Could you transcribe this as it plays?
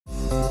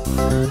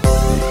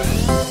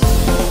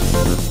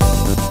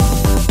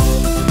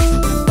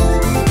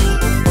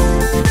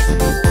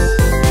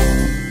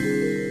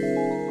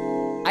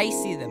I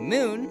see the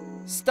moon,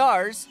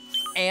 stars,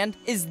 and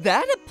is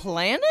that a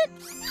planet?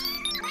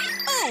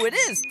 Oh, it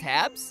is,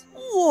 Tabs.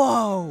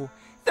 Whoa!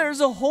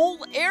 There's a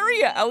whole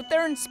area out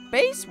there in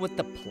space with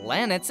the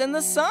planets and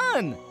the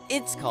sun.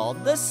 It's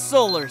called the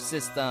solar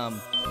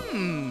system.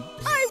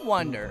 I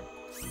wonder,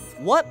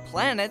 what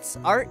planets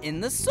are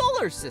in the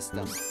solar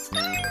system?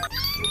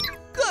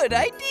 Good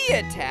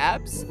idea,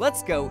 Tabs.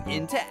 Let's go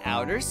into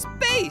outer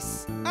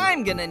space.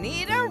 I'm gonna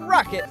need a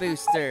rocket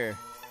booster.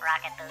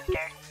 Rocket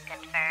booster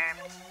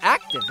confirmed.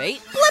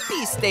 Activate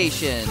Blippi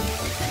Station.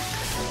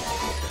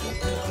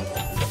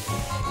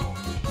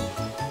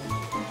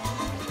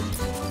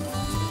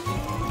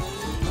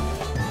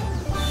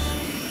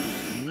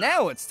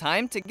 Now it's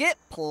time to get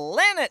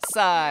planet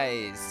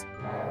size.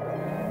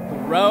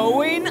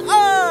 Growing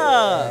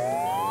up!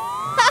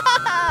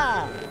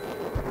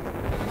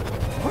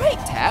 Right,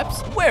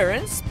 Tabs, we're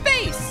in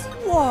space.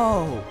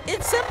 Whoa,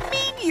 it's a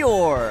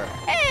meteor.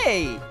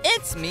 Hey,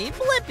 it's me,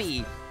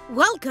 Blippi.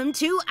 Welcome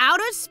to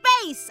outer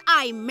space.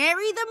 I'm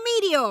Mary the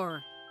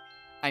Meteor.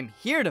 I'm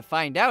here to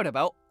find out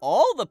about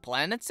all the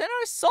planets in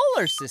our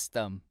solar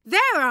system. There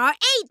are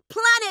 8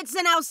 planets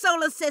in our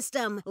solar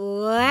system.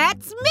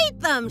 Let's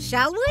meet them,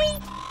 shall we?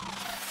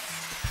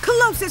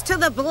 Closest to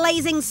the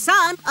blazing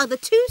sun are the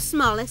 2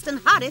 smallest and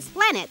hottest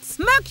planets,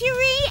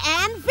 Mercury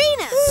and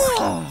Venus.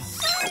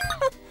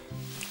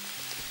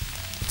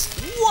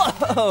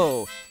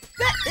 Whoa,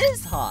 that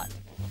is hot.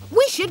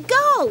 We should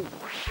go.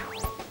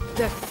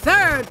 The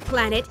 3rd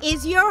planet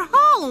is your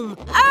home,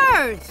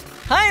 Earth.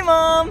 Hi,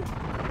 Mom.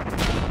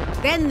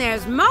 Then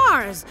there's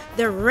Mars,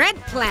 the red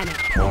planet.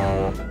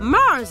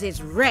 Mars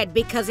is red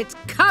because it's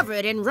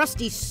covered in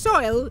rusty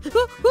soil.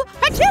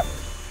 Achoo!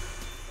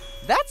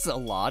 That's a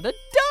lot of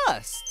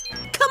dust.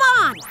 Come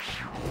on!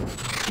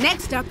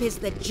 Next up is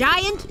the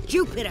giant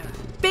Jupiter,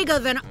 bigger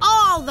than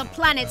all the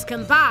planets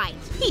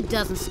combined. He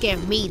doesn't scare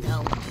me,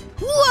 though.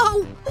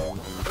 Whoa!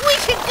 We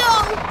should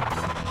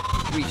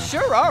go! We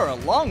sure are a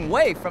long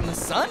way from the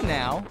sun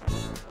now.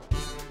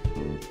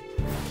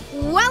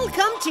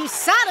 Welcome to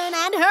Saturn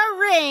and her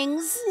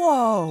rings.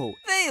 Whoa,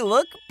 they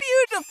look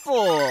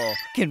beautiful.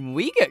 Can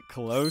we get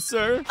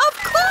closer? Of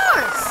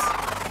course!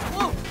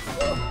 Whoa,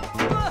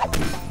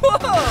 whoa,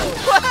 whoa,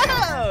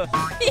 whoa!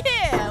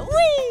 Yeah,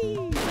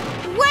 whee!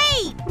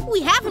 Wait,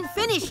 we haven't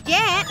finished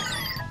yet.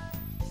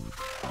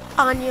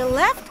 On your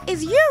left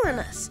is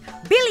Uranus,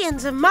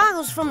 billions of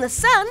miles from the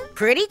sun,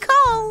 pretty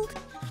cold.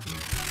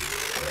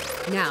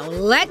 Now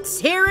let's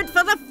hear it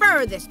for the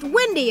furthest,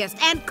 windiest,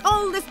 and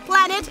coldest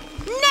planet,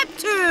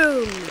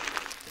 Neptune!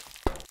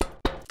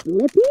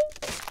 Blippi?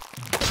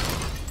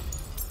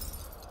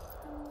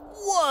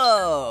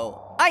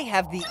 Whoa! I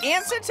have the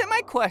answer to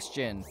my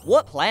question.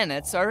 What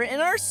planets are in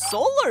our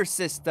solar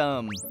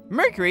system?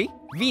 Mercury,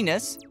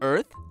 Venus,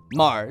 Earth,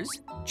 Mars,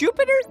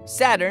 Jupiter,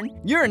 Saturn,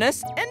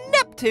 Uranus, and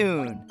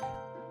Neptune.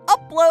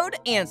 Upload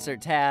answer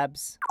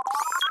tabs.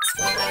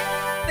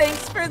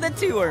 Thanks for the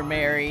tour,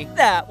 Mary.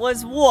 That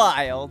was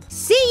wild.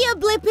 See ya,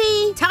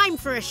 Blippi. Time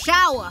for a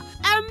shower.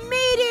 A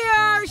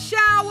meteor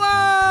shower!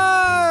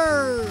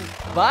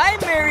 Bye,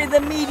 Mary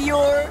the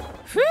Meteor.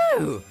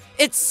 Whew,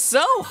 it's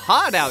so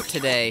hot out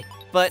today,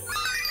 but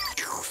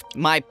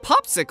my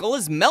popsicle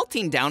is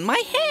melting down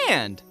my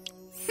hand.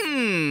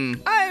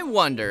 I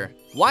wonder,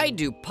 why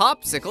do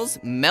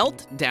popsicles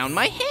melt down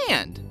my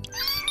hand?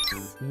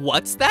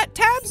 What's that,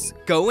 Tabs?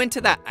 Go into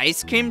that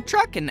ice cream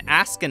truck and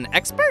ask an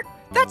expert?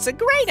 That's a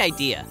great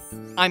idea.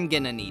 I'm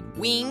gonna need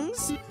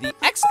wings, the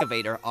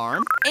excavator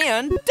arm,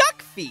 and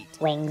duck feet.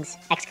 Wings,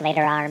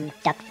 excavator arm,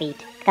 duck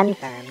feet,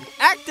 confirmed.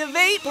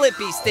 Activate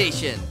Blippi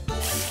Station.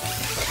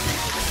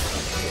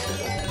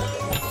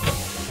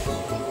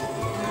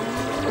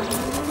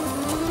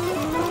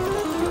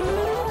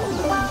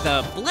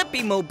 The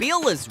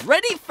BlippiMobile is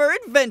ready for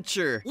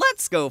adventure.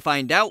 Let's go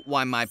find out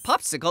why my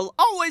popsicle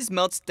always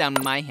melts down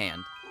my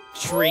hand.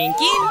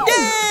 Shrinking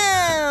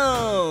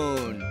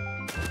down!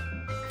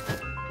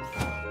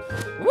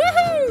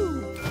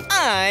 Woohoo!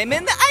 I'm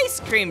in the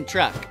ice cream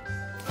truck.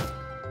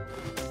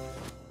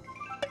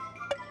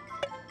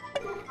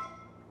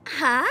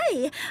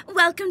 Hi,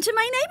 welcome to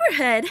my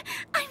neighborhood.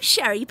 I'm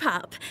Sherry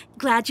Pop.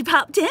 Glad you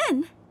popped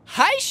in.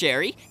 Hi,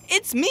 Sherry.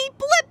 It's me,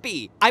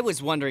 Blippi. I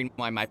was wondering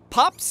why my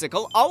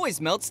popsicle always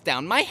melts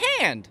down my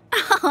hand.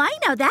 Oh, I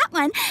know that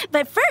one.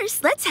 But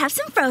first, let's have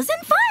some frozen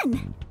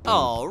fun.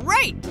 All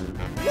right.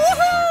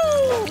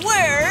 Woohoo!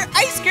 We're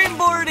ice cream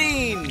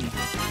boarding.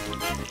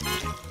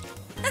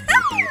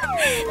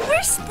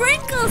 We're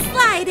sprinkle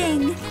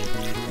sliding.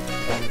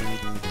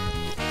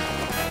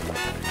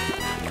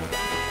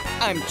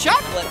 I'm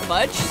chocolate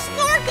fudge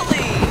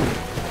snorkeling.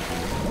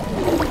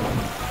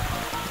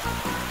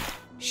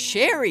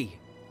 Sherry,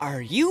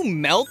 are you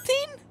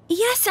melting?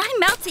 Yes, I'm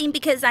melting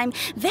because I'm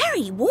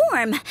very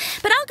warm.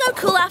 But I'll go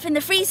cool off in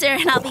the freezer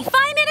and I'll be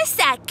fine in a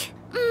sec.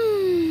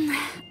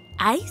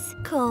 Ice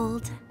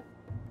cold.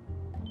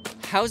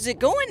 How's it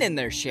going in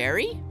there,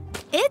 Sherry?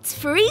 It's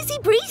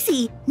freezy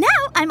breezy. Now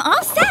I'm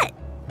all set.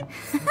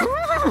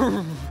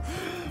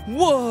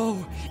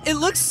 Whoa, it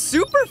looks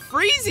super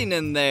freezing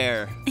in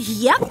there.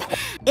 Yup,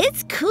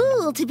 it's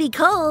cool to be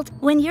cold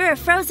when you're a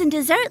frozen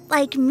dessert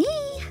like me.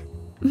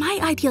 My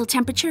ideal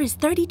temperature is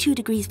 32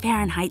 degrees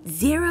Fahrenheit,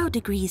 0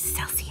 degrees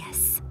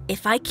Celsius.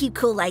 If I keep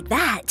cool like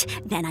that,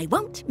 then I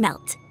won't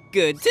melt.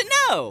 Good to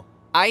know.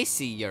 I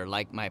see you're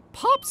like my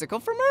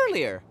Popsicle from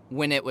earlier.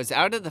 When it was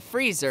out of the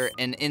freezer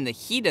and in the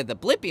heat of the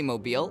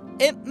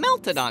BlippiMobile, it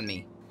melted on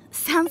me.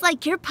 Sounds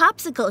like your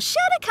Popsicle should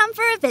have come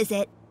for a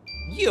visit.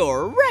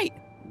 You're right,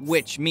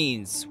 which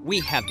means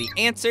we have the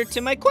answer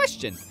to my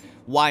question.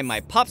 Why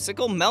my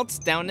Popsicle melts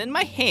down in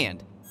my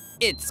hand.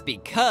 It's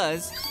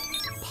because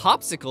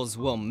Popsicles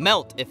will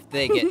melt if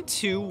they get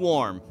too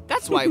warm.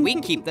 That's why we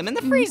keep them in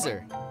the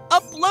freezer.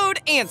 Upload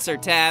answer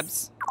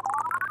tabs.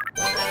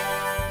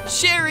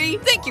 Sherry,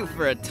 thank you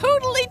for a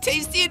totally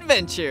tasty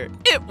adventure.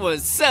 It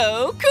was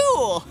so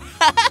cool.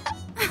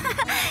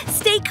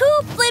 Stay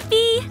cool,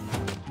 Blippi.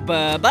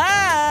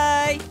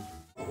 Bye-bye.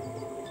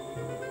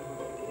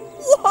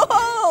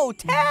 Whoa,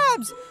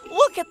 Tabs,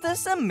 look at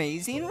this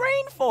amazing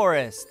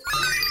rainforest.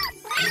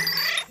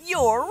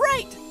 You're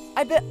right.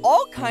 I bet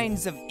all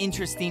kinds of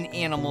interesting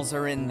animals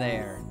are in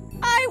there.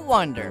 I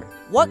wonder,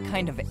 what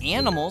kind of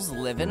animals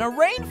live in a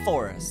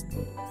rainforest?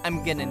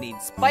 I'm gonna need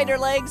spider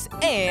legs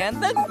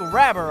and the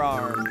grabber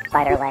arm.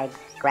 Spider legs,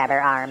 grabber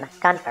arm,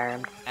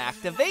 confirmed.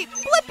 Activate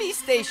Blippi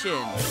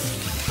Station.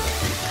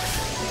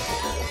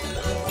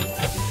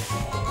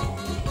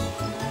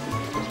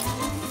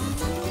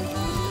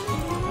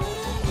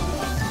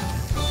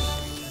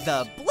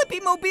 The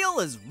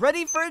BlippiMobile is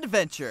ready for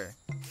adventure.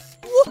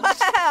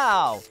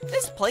 Wow!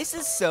 This place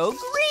is so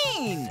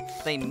green!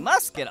 They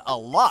must get a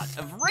lot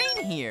of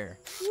rain here.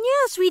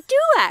 Yes, we do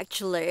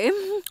actually.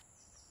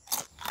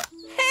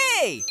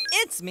 Hey!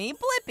 It's me,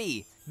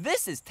 Blippi.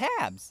 This is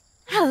Tabs.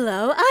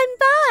 Hello, I'm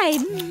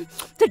Bi,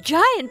 the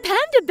giant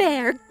panda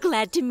bear.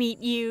 Glad to meet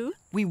you.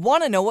 We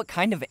want to know what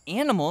kind of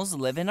animals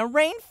live in a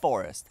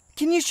rainforest.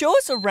 Can you show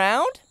us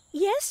around?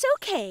 Yes,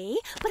 okay,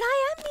 but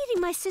I am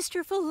meeting my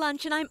sister for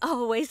lunch and I'm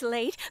always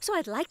late, so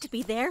I'd like to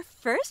be there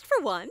first for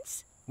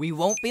once. We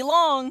won't be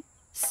long.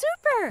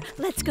 Super!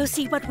 Let's go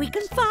see what we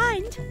can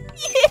find.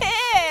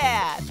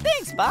 Yeah!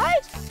 Thanks, Bi.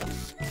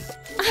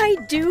 I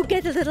do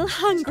get a little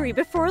hungry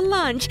before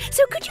lunch,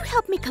 so could you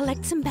help me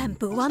collect some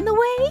bamboo on the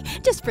way?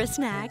 Just for a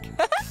snack.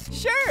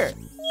 Sure.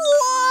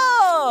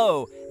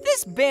 Whoa!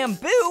 This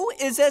bamboo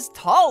is as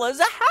tall as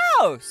a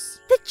house.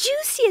 The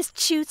juiciest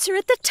shoots are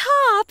at the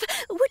top.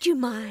 Would you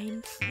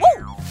mind?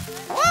 Whoa!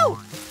 Whoa!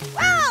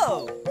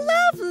 Whoa!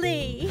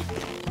 Lovely!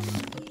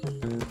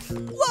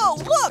 Whoa,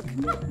 look!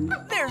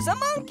 There's a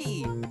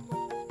monkey.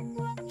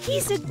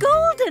 He's a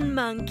golden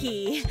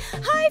monkey.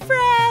 Hi,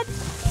 Fred.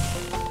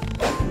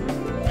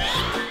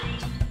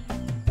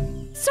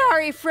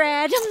 Sorry,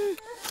 Fred.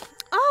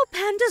 All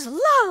pandas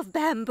love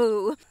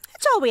bamboo.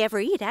 It's all we ever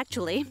eat,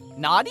 actually.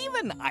 Not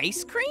even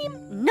ice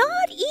cream?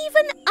 Not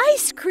even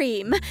ice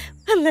cream,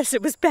 unless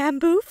it was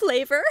bamboo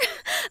flavor.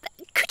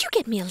 Could you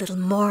get me a little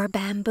more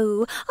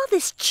bamboo? All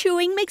this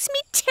chewing makes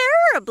me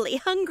terribly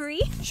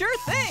hungry. Sure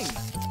thing.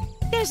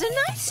 There's a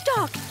nice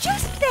stalk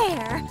just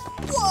there.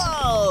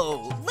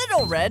 Whoa!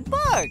 Little red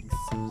bugs.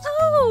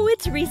 Oh,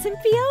 it's Reese and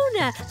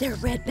Fiona. They're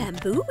red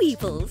bamboo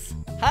weevils.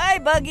 Hi,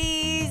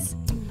 buggies.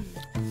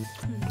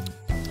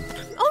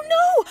 Oh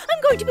no!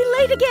 I'm going to be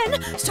late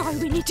again. Sorry,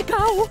 we need to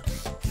go.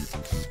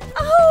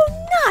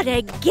 Oh, not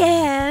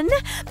again.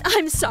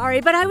 I'm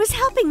sorry, but I was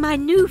helping my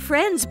new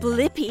friends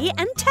Blippi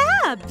and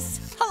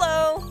Tabs.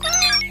 Hello.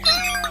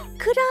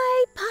 Could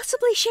I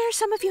possibly share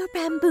some of your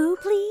bamboo,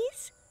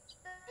 please?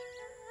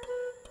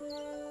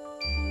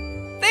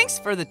 Thanks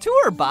for the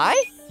tour, Bi.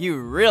 You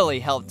really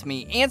helped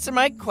me answer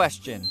my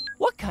question.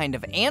 What kind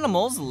of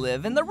animals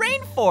live in the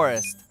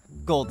rainforest?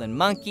 Golden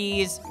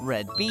monkeys,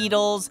 red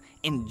beetles,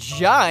 and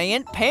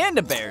giant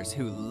panda bears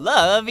who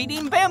love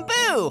eating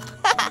bamboo.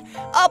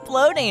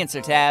 Upload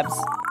answer tabs.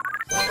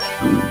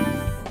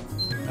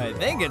 I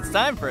think it's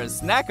time for a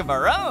snack of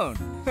our own.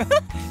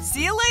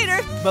 See you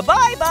later.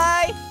 Bye-bye,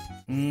 Bi.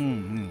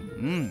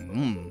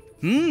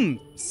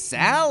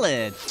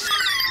 Salad.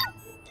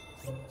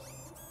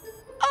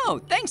 Oh,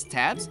 thanks,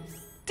 Tabs.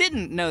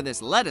 Didn't know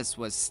this lettuce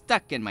was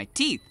stuck in my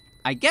teeth.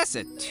 I guess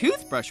a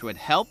toothbrush would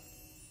help.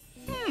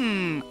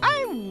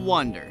 I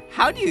wonder,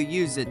 how do you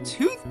use a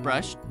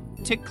toothbrush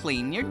to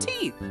clean your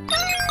teeth?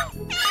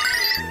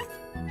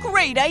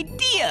 Great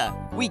idea!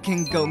 We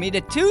can go meet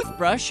a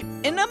toothbrush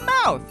in a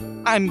mouth.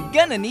 I'm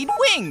gonna need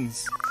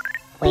wings.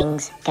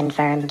 Wings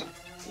confirmed.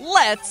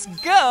 Let's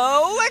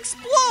go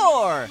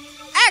explore!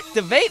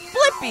 Activate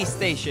Blippi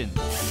Station.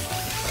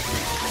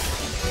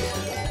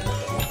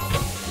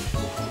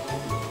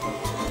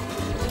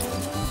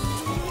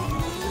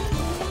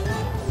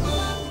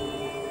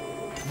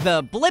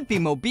 The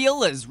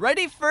BlippiMobile is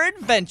ready for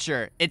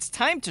adventure. It's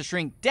time to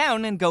shrink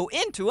down and go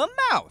into a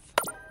mouth.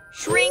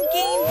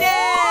 Shrinking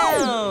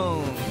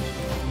down!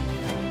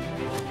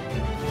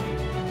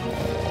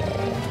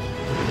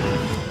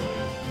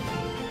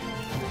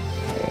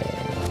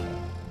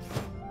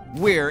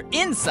 we're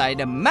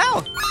inside a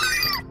mouth.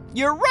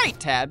 You're right,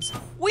 Tabs.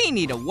 We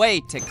need a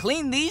way to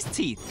clean these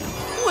teeth.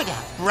 Would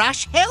a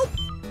brush help?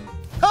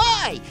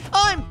 Hi,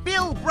 I'm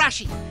Bill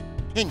Brushy.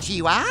 And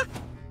you are?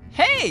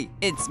 Hey,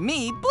 it's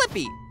me,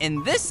 Blippi,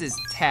 and this is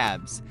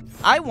Tabs.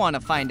 I want to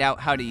find out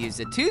how to use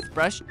a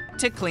toothbrush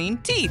to clean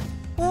teeth.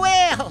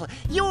 Well,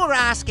 you're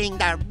asking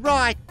the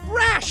right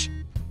brush.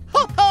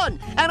 Hop on,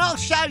 and I'll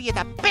show you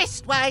the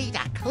best way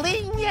to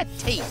clean your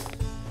teeth.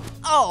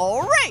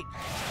 All right.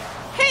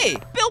 Hey,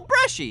 Bill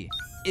Brushy,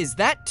 is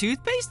that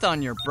toothpaste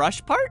on your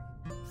brush part?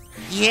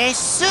 Yes,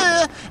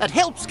 sir. It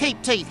helps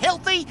keep teeth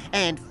healthy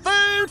and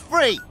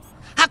food-free.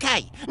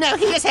 Okay, now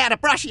here's how to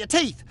brush your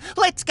teeth.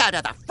 Let's go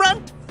to the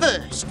front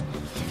first.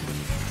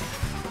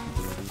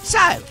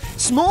 So,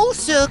 small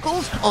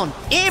circles on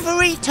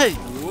every tooth.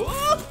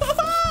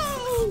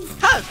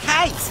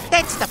 Okay,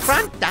 that's the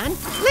front done.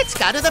 Let's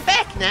go to the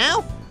back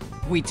now.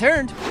 We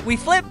turned, we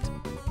flipped.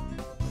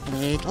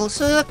 Little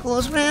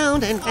circles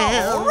round and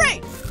round. All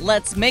right,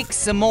 let's make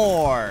some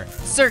more.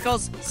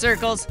 Circles,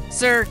 circles,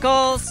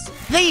 circles.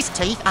 These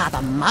teeth are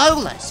the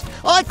molars.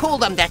 I call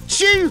them the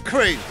chew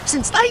crew,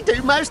 since they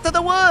do most of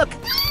the work.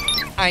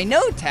 I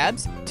know,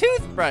 Tabs.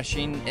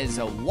 Toothbrushing is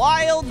a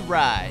wild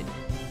ride.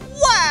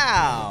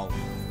 Wow!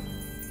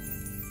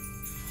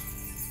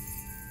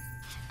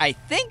 I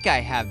think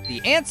I have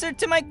the answer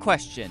to my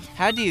question.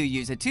 How do you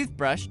use a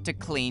toothbrush to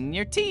clean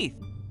your teeth?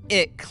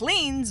 It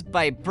cleans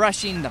by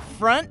brushing the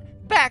front,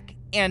 back,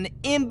 and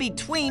in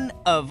between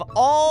of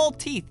all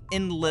teeth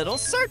in little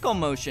circle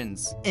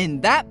motions.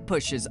 And that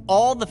pushes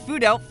all the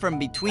food out from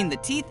between the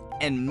teeth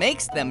and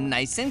makes them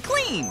nice and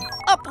clean.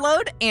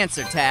 Upload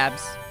answer,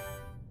 Tabs.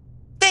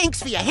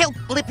 Thanks for your help,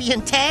 Blippi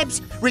and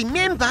Tabs.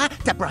 Remember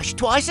to brush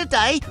twice a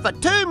day for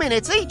 2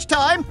 minutes each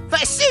time for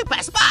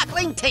super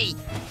sparkling teeth.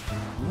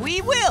 We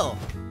will.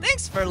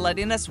 Thanks for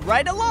letting us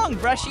ride along,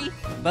 Brushy.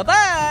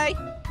 Bye-bye.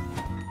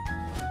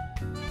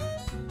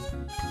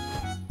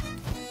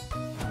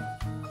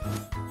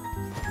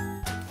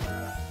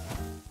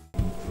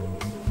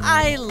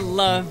 I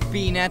love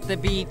being at the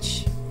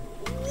beach.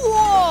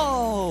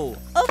 Whoa!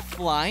 A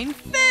flying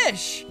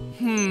fish.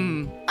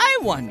 I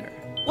wonder,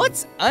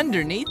 what's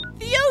underneath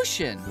the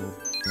ocean?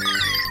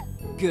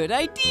 Good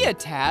idea,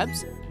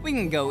 Tabs. We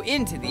can go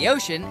into the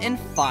ocean and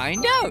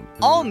find out.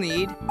 I'll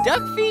need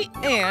duck feet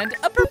and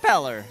a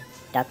propeller.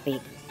 Duck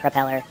feet,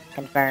 propeller,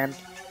 confirmed.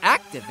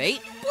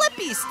 Activate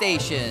Blippi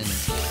Station.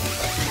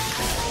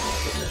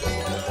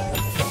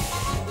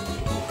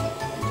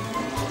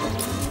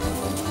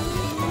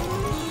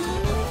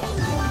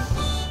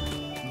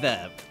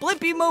 The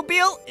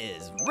BlippiMobile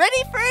is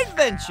ready for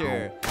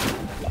adventure.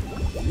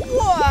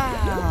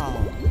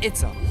 Wow!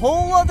 It's a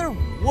whole other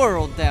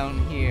world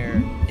down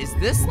here. Is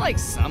this like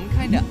some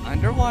kind of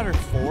underwater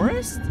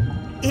forest?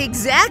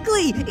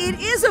 Exactly! It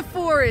is a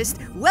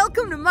forest!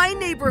 Welcome to my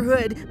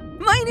neighborhood.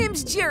 My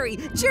name's Jerry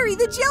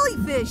the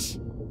jellyfish.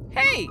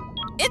 Hey,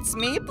 it's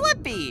me,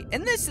 Blippi,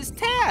 and this is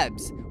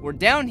Tabs. We're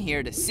down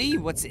here to see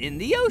what's in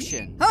the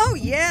ocean. Oh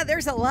yeah,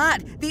 there's a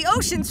lot. The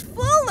ocean's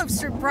full of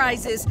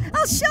surprises.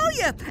 I'll show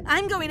you.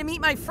 I'm going to meet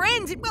my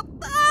friends. Well,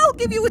 I'll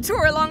give you a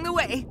tour along the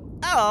way.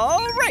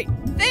 All right,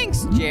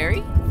 thanks,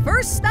 Jerry.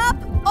 First stop,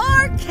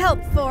 our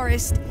kelp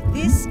forest.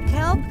 This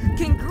kelp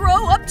can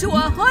grow up to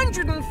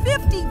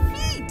 150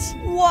 feet.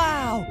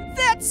 Wow,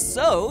 that's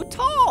so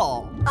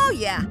tall. Oh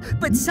yeah,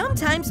 but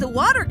sometimes the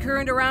water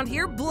current around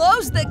here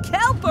blows the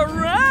kelp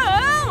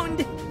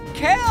around.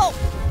 Kelp!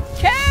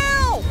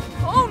 Kelp!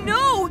 Oh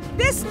no,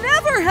 this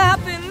never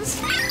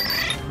happens.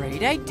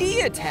 Great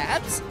idea,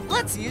 Tabs.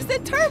 Let's use the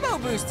turbo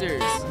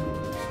boosters.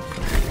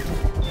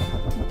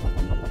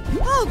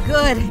 Oh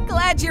good,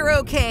 glad you're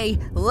okay.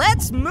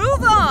 Let's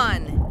move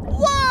on.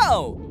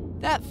 Whoa!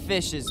 That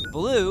fish is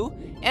blue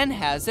and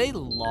has a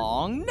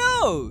long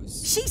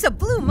nose. She's a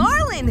blue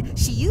marlin.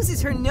 She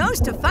uses her nose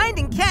to find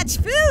and catch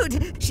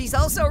food. She's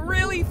also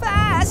really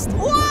fast.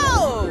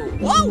 Whoa!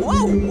 Whoa,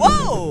 whoa,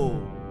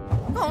 whoa!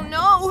 Oh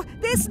no,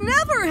 this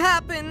never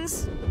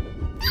happens.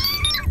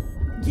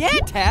 Yeah,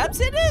 Tabs,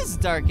 it is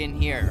dark in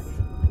here.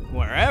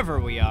 Wherever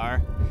we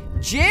are.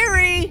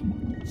 Jerry!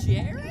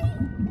 Jerry?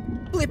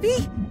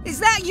 Blippi, is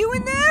that you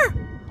in there?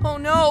 Oh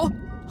no,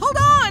 hold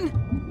on.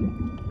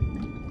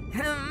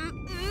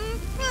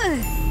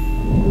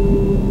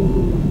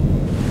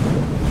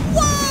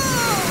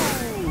 Whoa!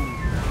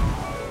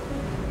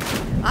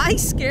 I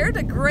scared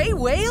a gray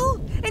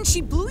whale and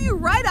she blew you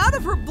right out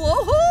of her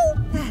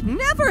blowhole? That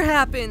never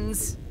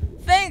happens.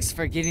 Thanks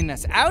for getting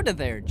us out of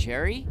there,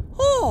 Jerry.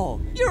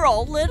 Oh, you're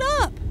all lit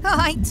up.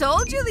 I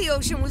told you the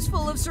ocean was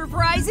full of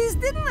surprises,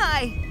 didn't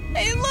I?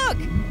 Hey, look,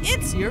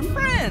 it's your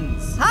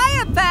friends.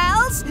 Hiya,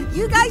 pals.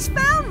 You guys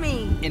found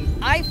me. And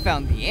I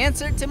found the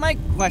answer to my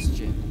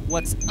question.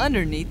 What's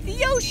underneath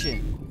the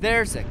ocean?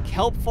 There's a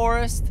kelp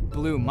forest,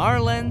 blue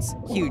marlins,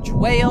 huge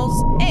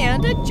whales,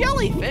 and a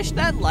jellyfish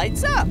that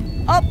lights up.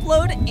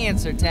 Upload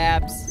answer,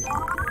 Tabs.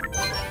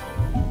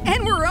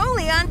 And we're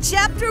only on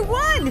chapter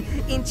 1.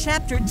 In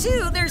chapter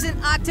 2, there's an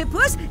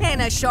octopus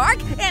and a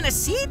shark and a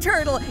sea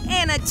turtle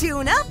and a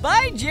tuna.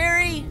 Bye,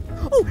 Jerry.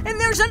 Oh, and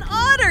there's an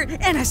otter,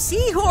 and a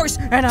seahorse,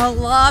 and a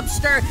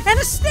lobster, and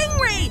a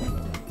stingray.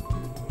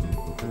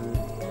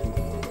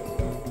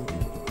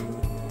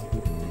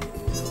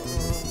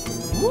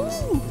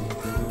 Ooh.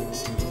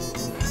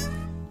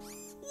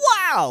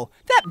 Wow,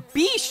 that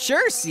bee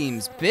sure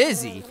seems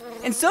busy.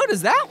 And so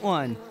does that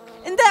one.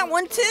 And that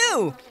one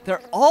too.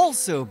 They're all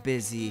so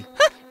busy.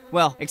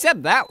 Well,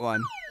 except that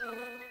one.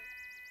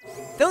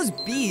 Those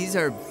bees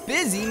are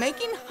busy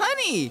making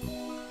honey.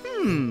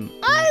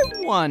 I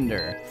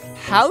wonder,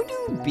 how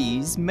do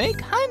bees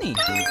make honey?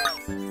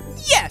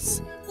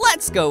 Yes,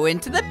 let's go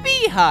into the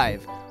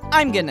beehive.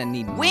 I'm gonna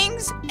need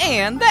wings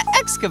and the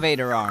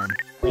excavator arm.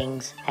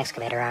 Wings,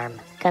 excavator arm,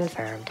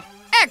 confirmed.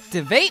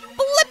 Activate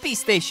Blippi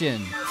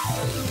Station.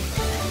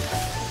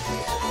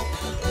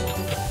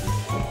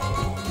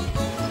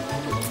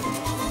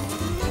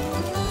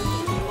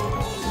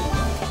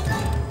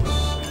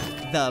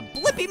 The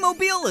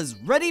BlippiMobile is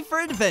ready for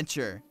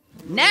adventure.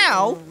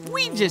 Now,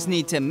 we just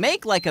need to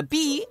make like a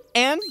bee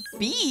and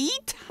be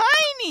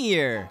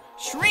tinier.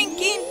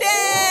 Shrinking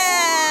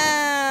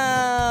down.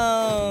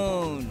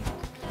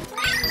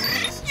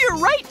 You're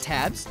right,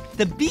 Tabs.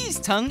 The bee's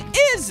tongue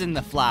is in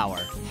the flower.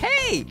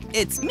 Hey,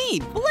 it's me,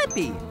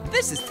 Blippi.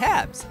 This is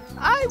Tabs.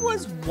 I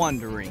was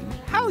wondering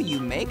how you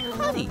make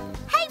honey.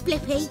 Hey,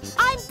 Blippi,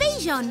 I'm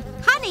Bijan.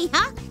 Honey,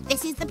 huh?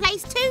 This is the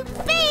place to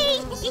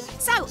be.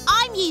 So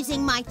I'm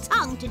using my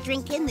tongue to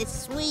drink in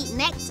this sweet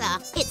nectar.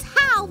 It's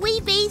how we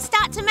bees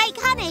start to make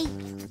honey.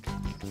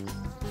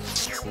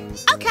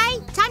 Okay,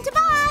 time to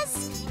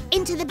buzz.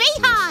 Into the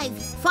beehive.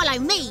 Follow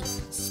me.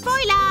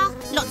 Spoiler,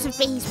 lots of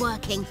bees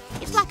working.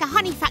 It's like a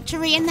honey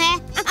factory in there.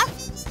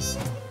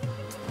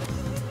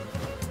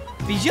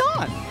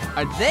 Bijan,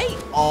 are they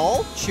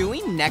all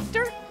chewing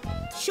nectar?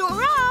 Sure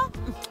are.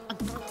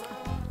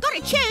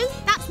 Gotta chew,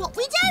 that's what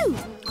we do.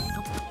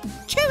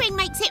 Chewing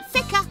makes it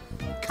thicker.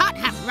 Can't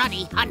have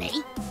runny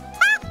honey.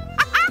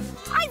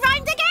 I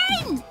rhymed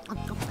again.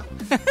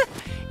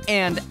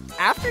 And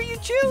after you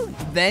chew,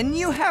 then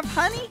you have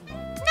honey?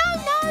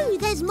 No,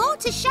 there's more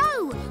to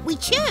show. We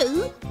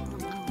chew,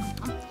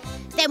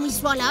 then we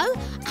swallow.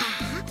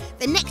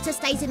 The nectar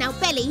stays in our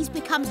bellies,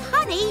 becomes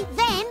honey,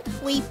 then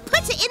we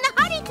put it in the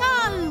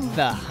honeycomb.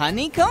 The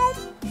honeycomb?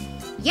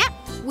 Yep,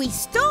 we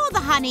store the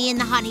honey in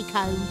the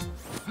honeycomb.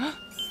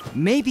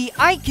 Maybe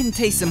I can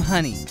taste some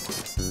honey.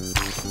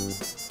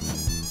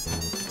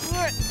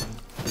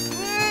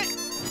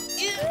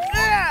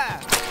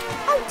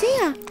 Oh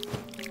dear.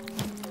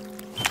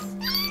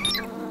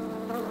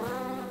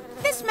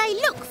 This may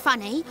look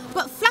funny,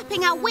 but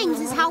flapping our wings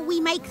is how we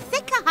make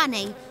thicker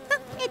honey.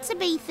 It's a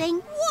bee thing.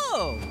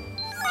 Whoa!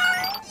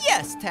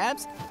 Yes,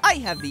 Tabs, I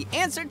have the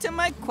answer to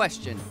my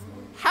question.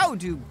 How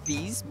do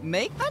bees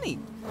make honey?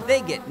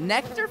 They get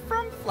nectar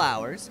from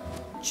flowers,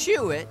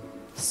 chew it,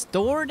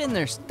 store it in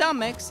their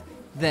stomachs,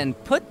 then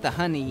put the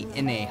honey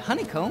in a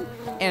honeycomb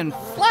and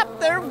flap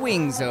their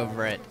wings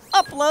over it.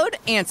 Upload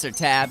answer,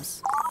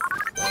 Tabs.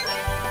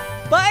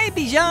 Bye,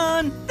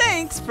 Bijan.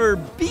 Thanks for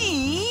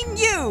being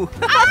you.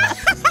 Bye!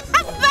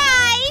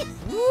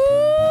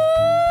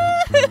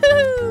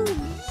 Woo-hoo!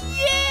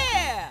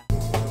 Yeah!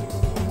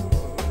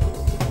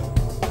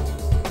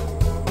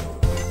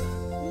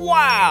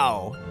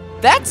 Wow,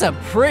 that's a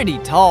pretty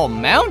tall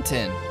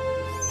mountain.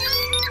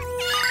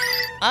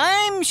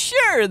 I'm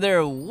sure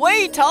they're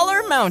way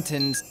taller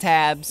mountains,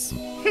 Tabs.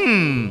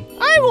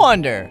 I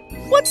wonder,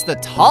 what's the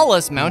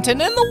tallest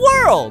mountain in the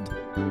world?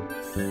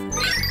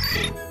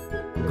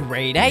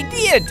 Great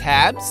idea,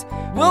 Tabs.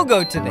 We'll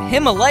go to the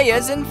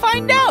Himalayas and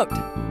find out.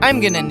 I'm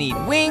gonna need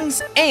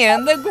wings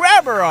and the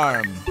grabber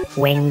arm.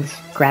 Wings,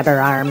 grabber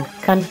arm,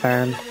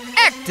 confirmed.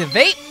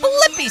 Activate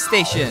Blippi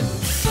Station.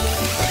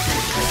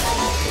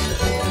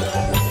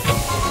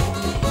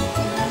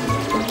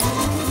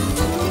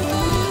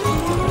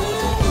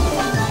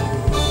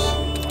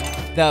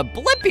 The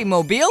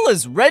BlippiMobile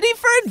is ready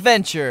for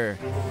adventure.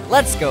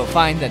 Let's go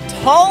find the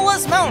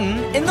tallest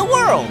mountain in the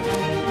world.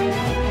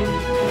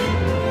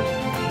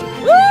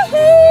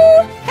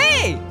 Woohoo!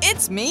 Hey,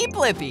 it's me,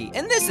 Blippi,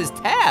 and this is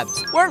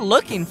Tabs. We're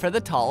looking for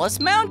the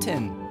tallest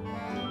mountain.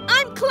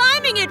 I'm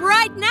climbing it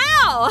right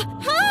now.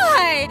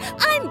 Hi,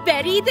 I'm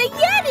Betty the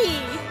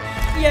Yeti.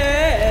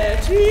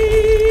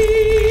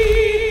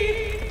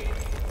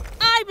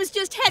 I was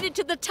just headed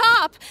to the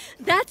top.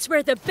 That's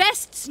where the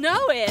best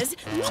snow is.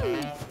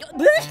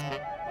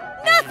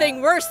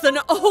 Nothing worse than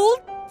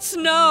old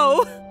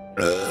snow.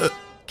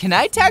 Can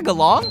I tag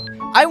along?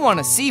 I want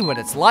to see what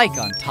it's like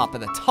on top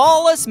of the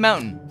tallest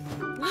mountain.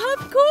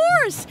 Of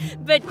course,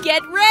 but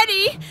get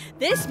ready.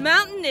 This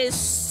mountain is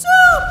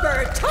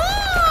super tall.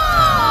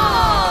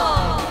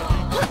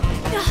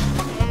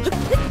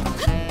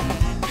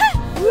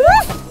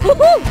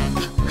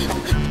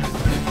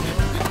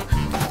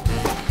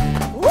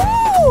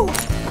 Woo!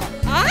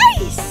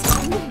 Ice!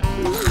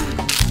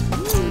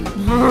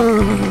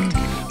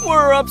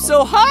 We're up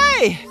so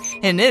high,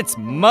 and it's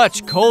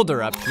much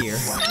colder up here.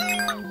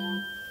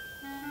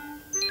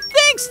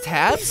 Thanks,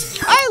 Tabs.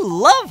 I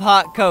love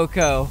hot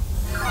cocoa.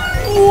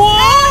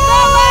 Whoa!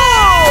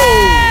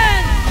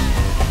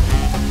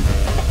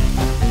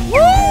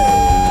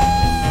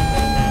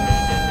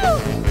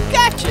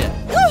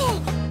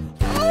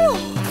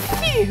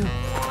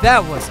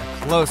 That was a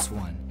close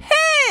one.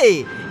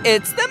 Hey,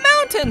 it's the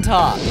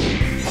mountaintop.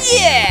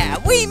 Yeah,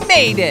 we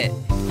made it.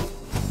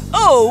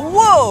 Oh,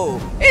 whoa,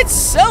 it's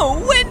so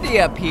windy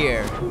up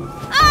here.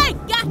 I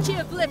got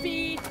you,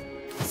 Blippi.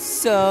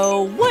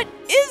 So, what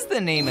is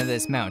the name of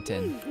this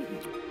mountain?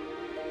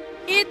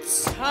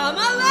 It's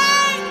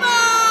Tamalangma!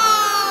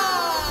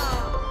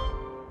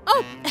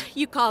 Oh,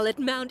 you call it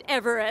Mount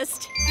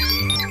Everest.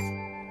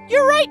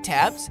 You're right,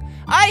 Tabs.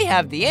 I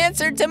have the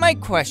answer to my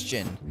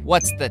question.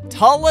 What's the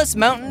tallest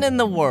mountain in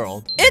the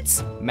world?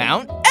 It's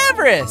Mount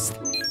Everest.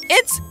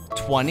 It's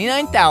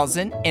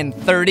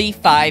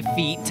 29,035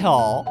 feet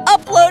tall.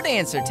 Upload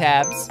answer,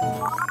 Tabs.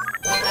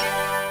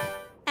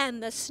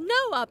 And the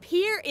snow up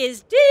here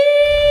is delicious.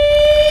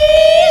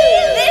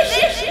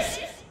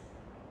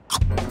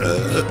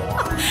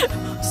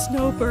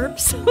 Snow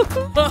burps.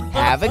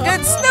 Have a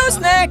good snow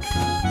snack.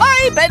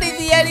 Bye, Betty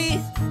the Yeti.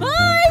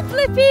 Bye,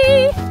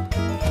 Blippi.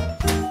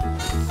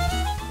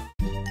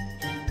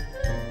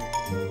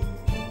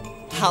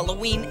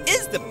 Halloween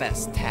is the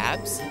best,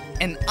 Tabs.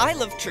 And I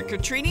love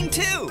trick-or-treating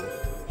too.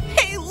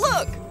 Hey,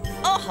 look,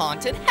 a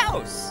haunted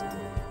house.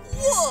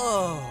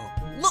 Whoa,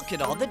 look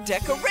at all the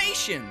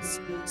decorations.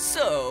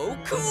 So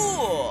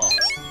cool.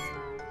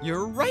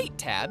 You're right,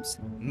 Tabs.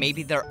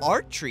 Maybe there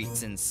are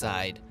treats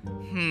inside.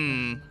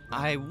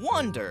 I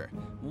wonder,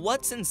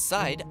 what's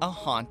inside a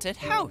haunted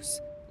house?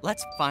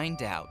 Let's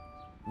find out.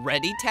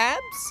 Ready,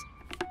 Tabs?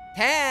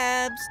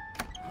 Tabs!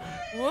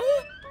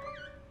 What?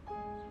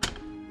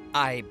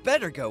 I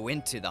better go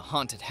into the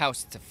haunted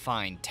house to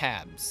find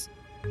Tabs.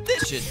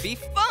 This should be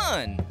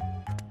fun.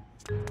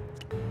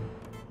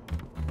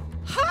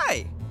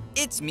 Hi,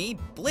 it's me,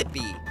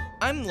 Blippi.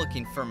 I'm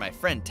looking for my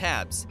friend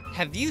Tabs.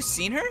 Have you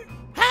seen her?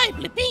 Hi,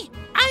 Blippi.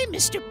 I'm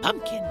Mr.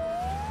 Pumpkin.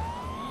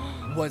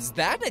 Was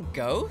that a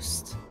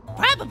ghost?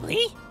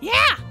 Probably,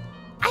 yeah.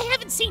 I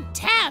haven't seen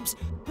Tabs,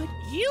 but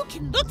you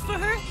can look for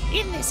her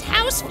in this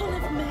house full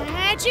of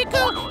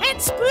magical and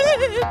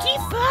spooky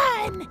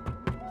fun.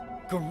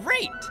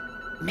 Great!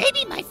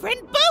 Maybe my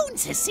friend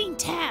Bones has seen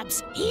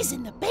Tabs. He's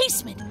in the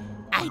basement.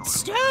 I'd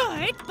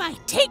start by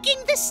taking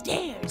the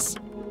stairs.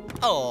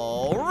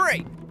 All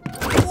right.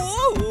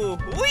 Whoa!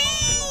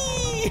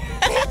 Whee!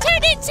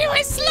 Turn into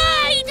a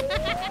slide!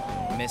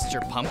 Mr.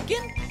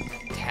 Pumpkin?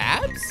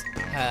 Tabs?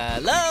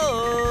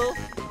 Hello?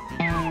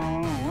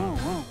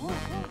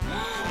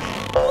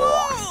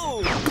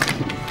 Whoa!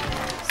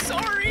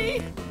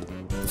 Sorry.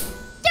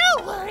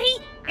 Don't worry.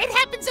 It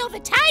happens all the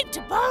time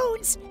to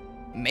Bones.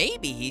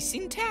 Maybe he's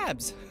seen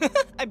Tabs.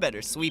 I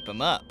better sweep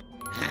him up.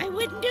 I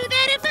wouldn't do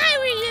that if I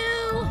were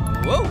you.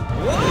 Whoa,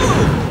 whoa,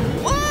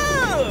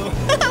 whoa!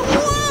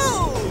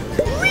 Whoa!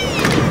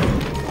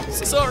 Whee!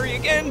 Sorry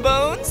again,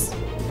 Bones.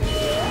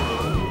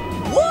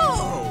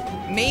 Whoa!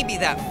 Maybe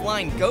that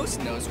flying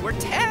ghost knows where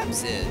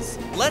Tabs is.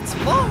 Let's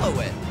follow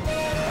it.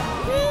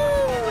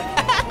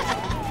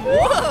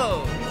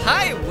 Whoa!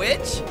 Hi,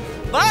 witch.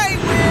 Bye,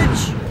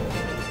 witch.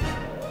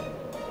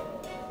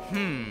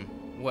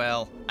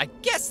 Well, I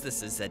guess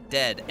this is a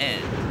dead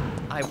end.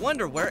 I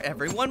wonder where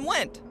everyone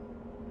went.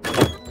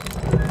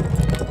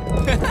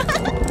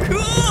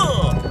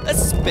 Cool! A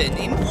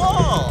spinning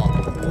wall!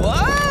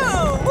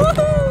 Whoa!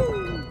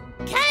 Woohoo!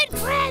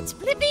 Congrats,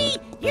 Blippi!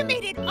 You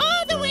made it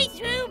all the way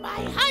through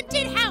my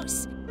haunted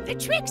house. The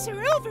tricks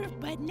are over,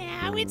 but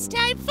now it's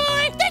time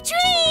for the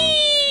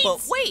treats!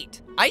 But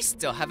wait, I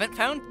still haven't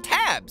found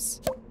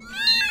Tabs.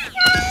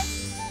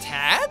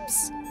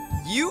 Tabs?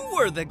 You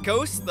were the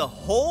ghost the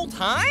whole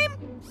time?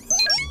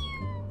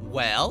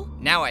 Well,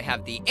 now I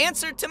have the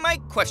answer to my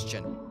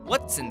question.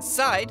 What's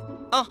inside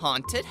a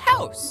haunted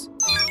house?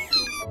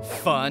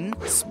 Fun,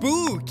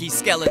 spooky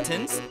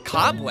skeletons,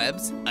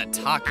 cobwebs, a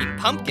talking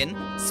pumpkin,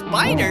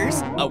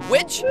 spiders, a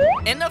witch,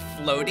 and a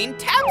floating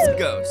Tabs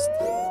ghost.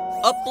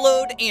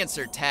 Upload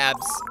answer,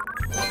 Tabs.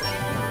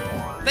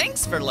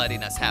 Thanks for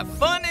letting us have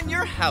fun in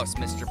your house,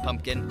 Mr.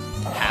 Pumpkin.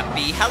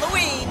 Happy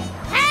Halloween!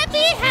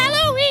 Happy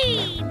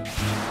Halloween!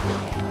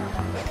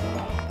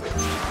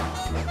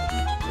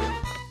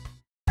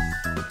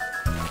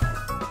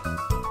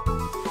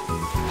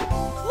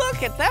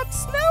 Look at that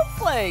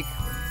snowflake!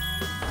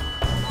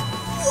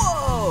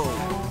 Whoa!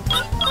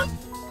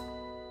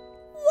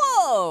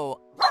 Whoa!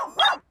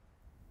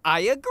 I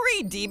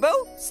agree, Debo.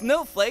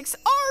 Snowflakes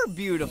are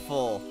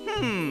beautiful.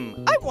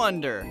 I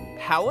wonder,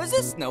 how is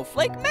a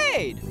snowflake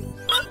made?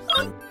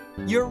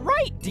 You're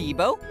right,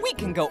 Debo. We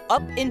can go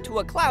up into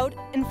a cloud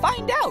and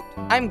find out.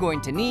 I'm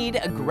going to need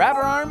a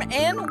grabber arm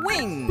and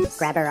wings.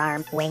 Grabber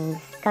arm,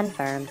 wings,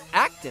 confirmed.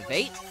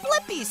 Activate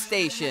Blippi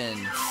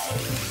Station.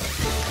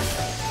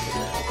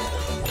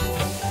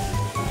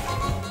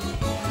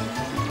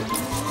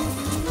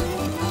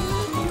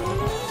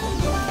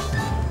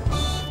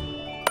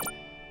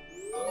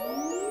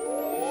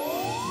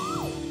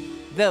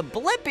 The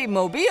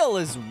BlippiMobile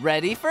is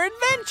ready for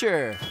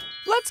adventure.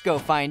 Let's go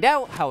find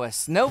out how a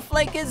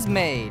snowflake is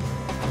made.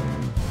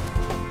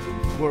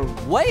 We're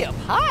way up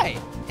high,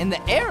 and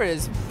the air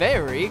is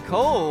very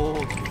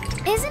cold.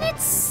 Isn't it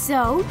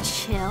so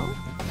chill?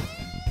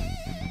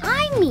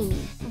 I mean,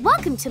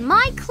 welcome to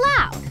my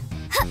cloud.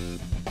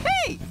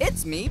 Hey,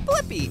 it's me,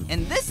 Blippi,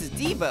 and this is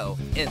Debo.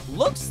 It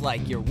looks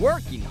like you're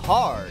working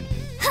hard.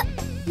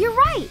 You're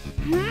right.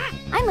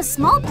 I'm a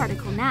small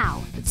particle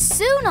now, but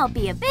soon I'll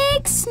be a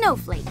big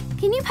snowflake.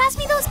 Can you pass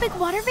me those big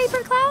water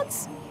vapor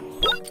clouds?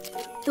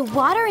 The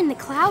water in the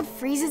cloud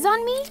freezes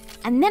on me,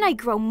 and then I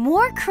grow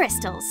more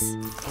crystals.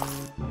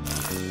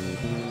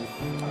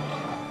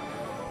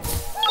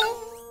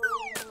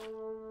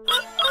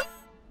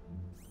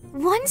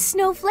 One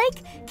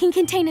snowflake can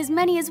contain as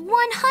many as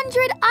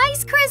 100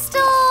 ice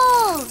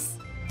crystals!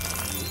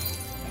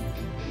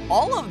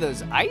 All of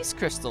those ice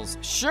crystals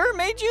sure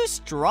made you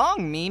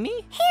strong,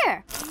 Mimi.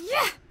 Here!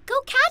 Yeah.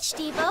 Go catch,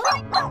 Debo.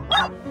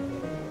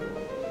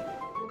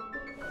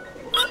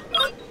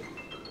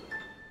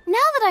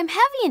 Now that I'm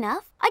heavy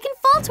enough, I can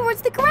fall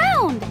towards the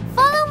ground.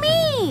 Follow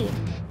me!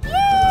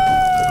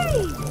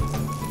 Yay!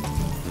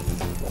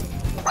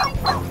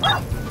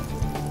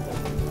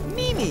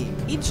 Mimi,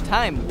 each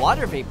time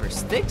water vapor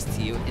sticks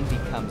to you and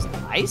becomes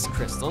ice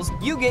crystals,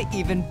 you get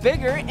even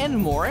bigger and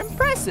more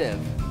impressive.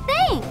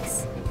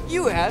 Thanks!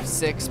 You have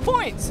 6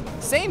 points,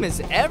 same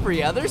as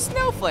every other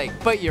snowflake,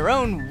 but your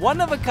own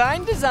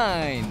one-of-a-kind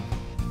design.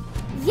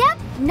 Yep,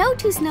 no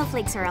two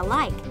snowflakes are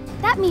alike.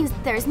 That means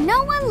there's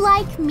no one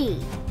like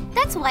me.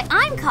 That's why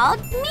I'm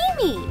called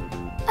Mimi,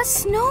 a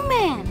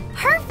snowman.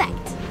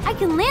 Perfect! I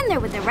can land there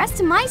with the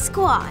rest of my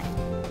squad.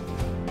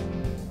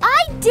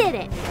 I did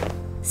it!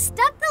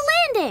 Stuck the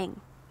landing!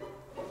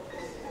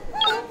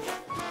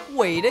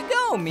 Way to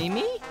go,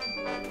 Mimi!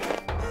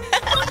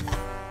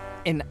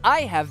 And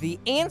I have the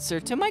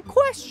answer to my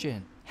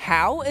question.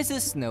 How is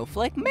a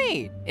snowflake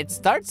made? It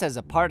starts as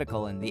a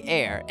particle in the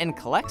air and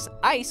collects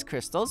ice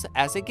crystals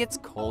as it gets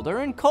colder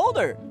and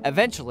colder,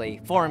 eventually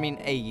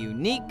forming a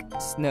unique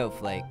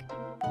snowflake.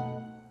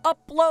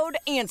 Upload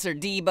answer,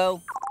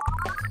 Debo.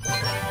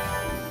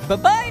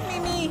 Bye-bye,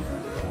 Mimi.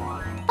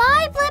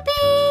 Bye,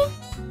 Blippi.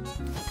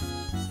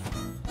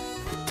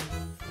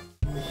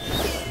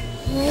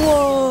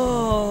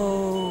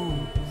 Whoa!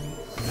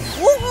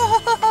 Whoa!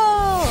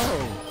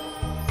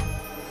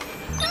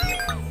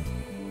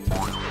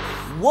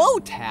 Whoa,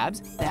 Tabs,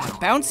 that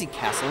bouncy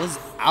castle is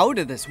out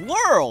of this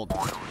world.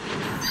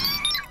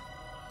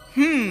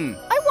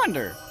 I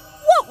wonder,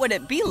 what would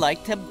it be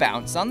like to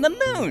bounce on the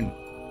moon?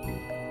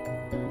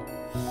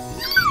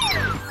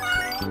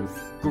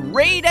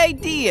 Great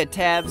idea,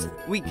 Tabs.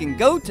 We can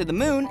go to the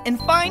moon and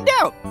find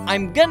out.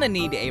 I'm gonna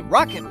need a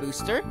rocket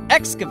booster,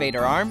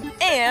 excavator arm,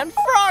 and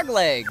frog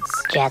legs.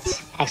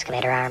 Jets,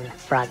 excavator arm,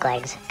 frog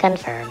legs,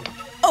 confirmed.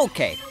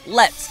 Okay,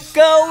 let's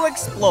go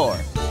explore.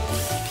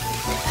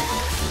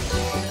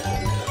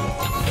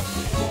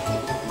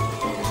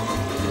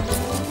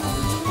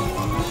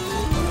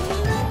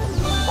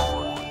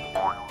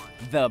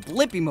 The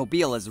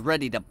BlippiMobile is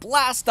ready to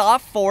blast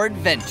off for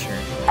adventure.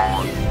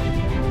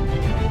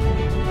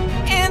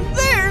 And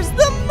there's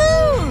the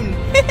moon!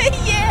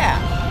 Yeah!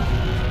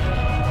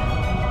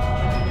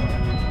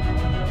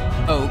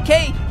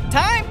 Okay,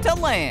 time to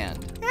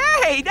land.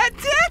 Hey, that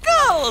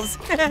tickles!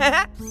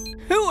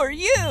 Who are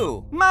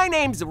you? My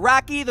name's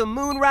Rocky the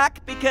Moon Rock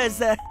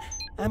because,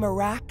 I'm a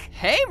rock.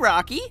 Hey,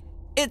 Rocky.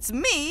 It's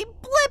me,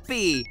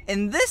 Blippi,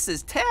 and this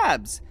is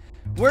Tabs.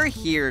 We're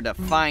here to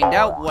find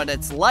out what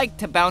it's like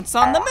to bounce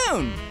on the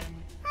moon.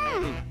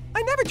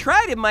 I never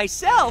tried it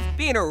myself,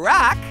 being a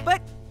rock, but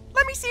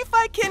let me see if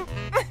I can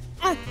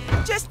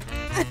just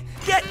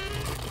get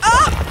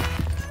up.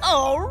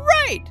 All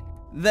right,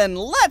 then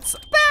let's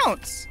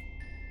bounce.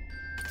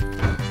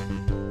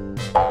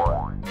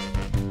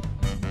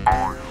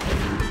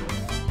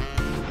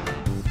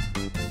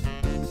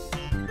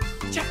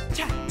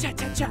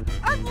 Cha-cha-cha-cha-cha.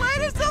 I'm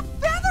light as a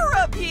feather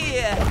up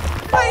here.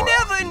 I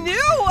never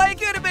knew I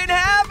could have been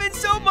having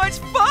so much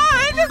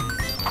fun.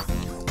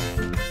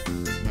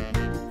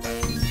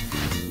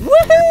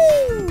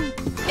 Woohoo!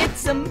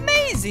 It's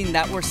amazing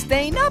that we're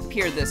staying up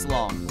here this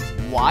long.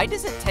 Why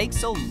does it take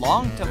so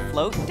long to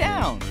float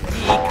down?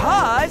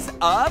 Because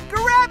of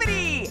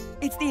gravity.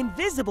 It's the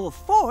invisible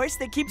force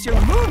that keeps your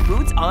moon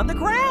boots on the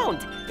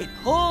ground. It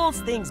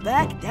pulls things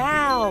back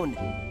down.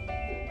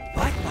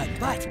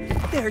 But,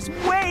 there's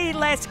way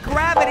less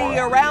gravity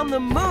around the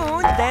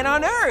moon than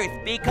on Earth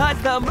because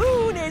the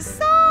moon is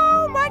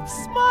so much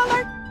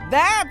smaller.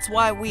 That's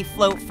why we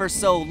float for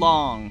so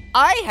long.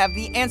 I have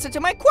the answer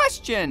to my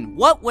question.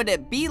 What would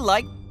it be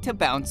like to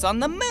bounce on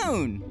the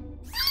moon?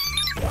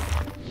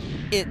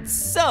 It's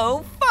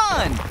so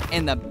fun,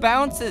 and the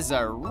bounces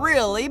are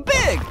really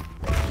big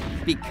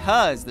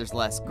because there's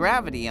less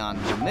gravity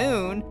on the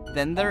moon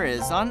than there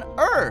is on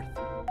Earth.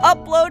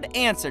 Upload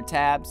answer,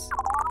 Tabs.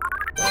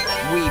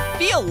 We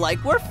feel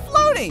like we're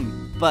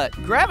floating, but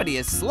gravity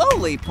is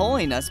slowly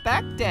pulling us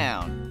back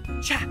down.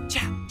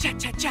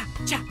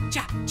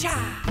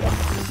 Cha-cha-cha-cha-cha-cha-cha.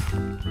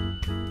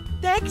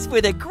 Thanks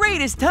for the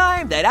greatest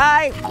time that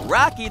I,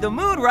 Rocky the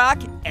Moon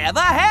Rock,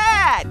 ever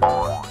had.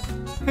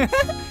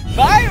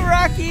 Bye,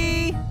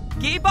 Rocky.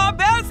 Keep on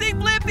bouncing,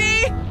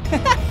 Blippi.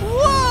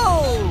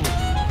 Whoa!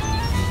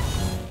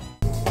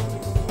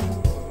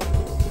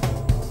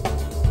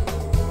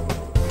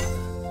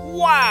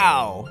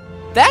 Wow!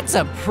 That's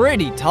a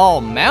pretty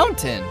tall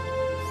mountain.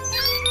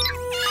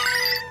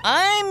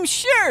 I'm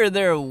sure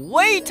there are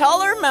way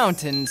taller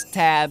mountains,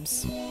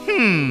 Tabs.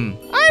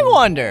 I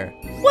wonder,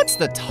 what's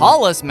the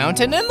tallest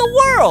mountain in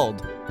the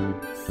world?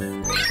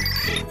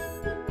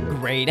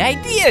 Great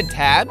idea,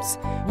 Tabs.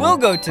 We'll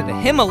go to the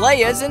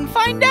Himalayas and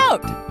find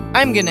out.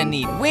 I'm gonna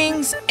need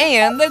wings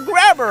and the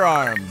grabber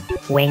arm.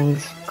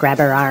 Wings,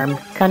 grabber arm,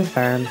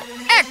 confirmed.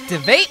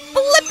 Activate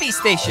Blippi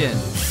Station.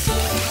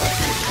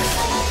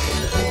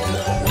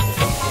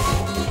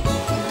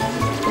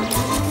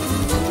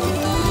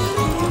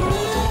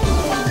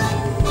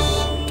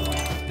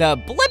 The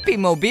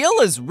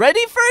BlippiMobile is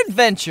ready for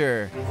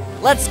adventure.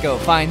 Let's go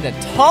find the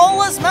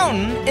tallest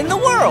mountain in the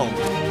world.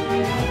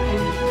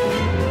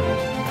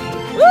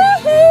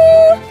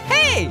 Woohoo!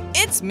 Hey,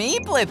 it's me,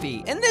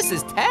 Blippi, and this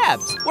is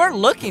Tabs. We're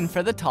looking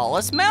for the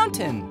tallest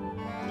mountain.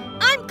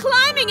 I'm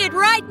climbing it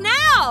right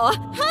now.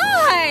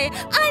 Hi,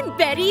 I'm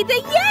Betty the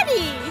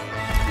Yeti.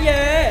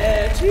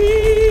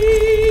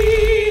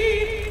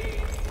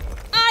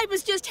 I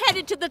was just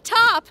headed to the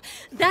top.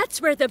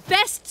 That's where the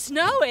best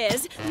snow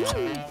is.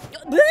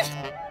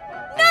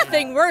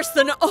 Nothing worse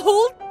than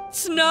old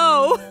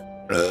snow.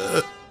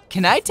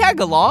 Can I tag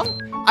along?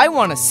 I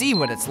want to see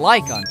what it's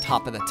like on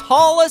top of the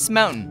tallest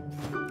mountain.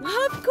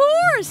 Of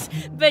course,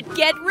 but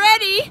get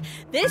ready.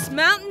 This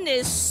mountain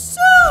is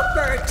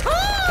super tall.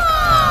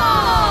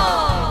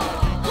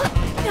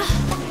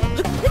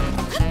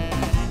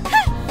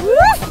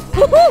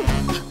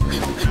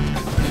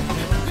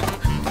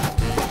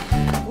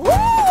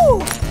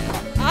 Woo!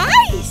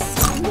 Ice!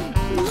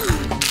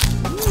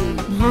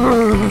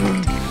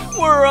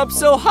 We're up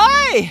so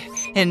high,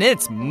 and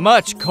it's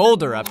much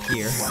colder up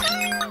here.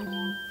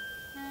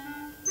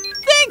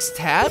 Thanks,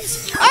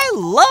 Tabs. I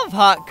love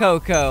hot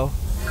cocoa.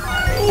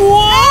 Whoa!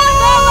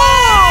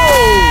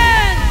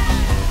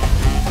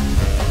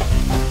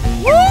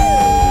 Woo!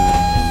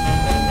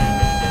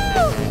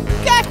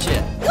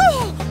 Gotcha.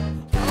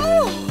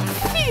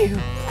 Phew.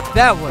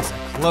 That was a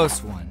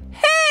close one.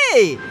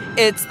 Hey,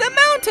 it's the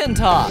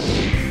mountaintop.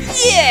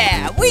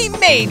 Yeah, we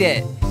made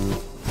it.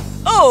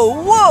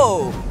 Oh,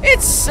 whoa,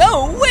 it's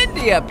so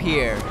windy up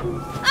here.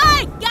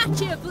 I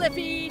got you,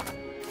 Blippi.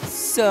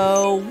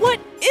 So, what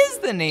is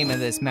the name of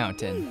this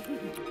mountain?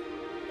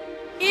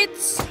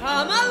 It's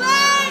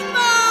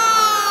Hamalango!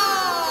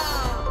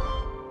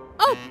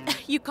 Oh,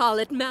 you call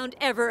it Mount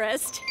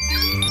Everest.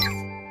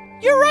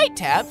 You're right,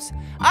 Tabs.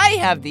 I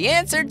have the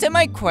answer to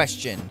my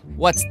question.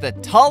 What's the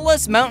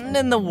tallest mountain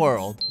in the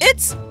world?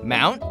 It's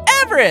Mount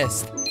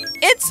Everest.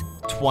 It's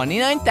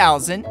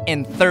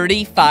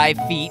 29,035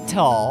 feet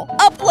tall.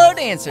 Upload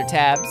answer,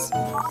 Tabs.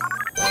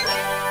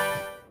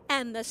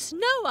 And the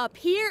snow up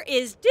here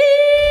is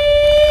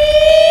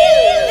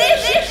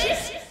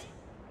delicious.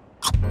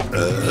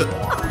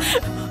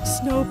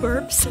 Snow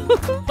burps.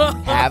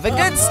 Have a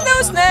good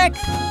snow snack.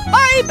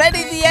 Bye,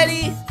 Betty the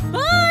Yeti.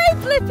 Bye,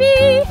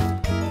 Blippi.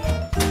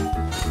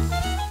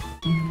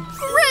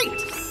 Great!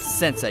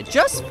 Since I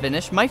just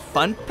finished my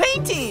fun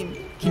painting.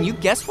 Can you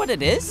guess what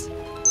it is?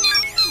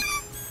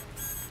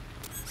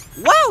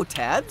 Wow,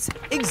 Tabs,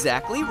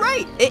 exactly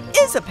right. It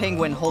is a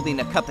penguin holding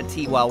a cup of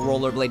tea while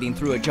rollerblading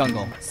through a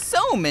jungle.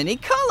 So many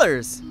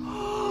colors.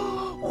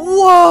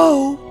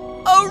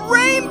 Whoa, a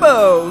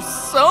rainbow,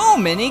 so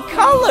many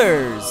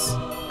colors.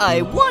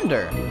 I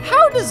wonder,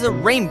 how does a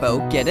rainbow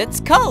get its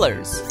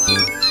colors?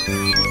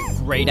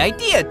 Great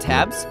idea,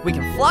 Tabs. We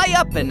can fly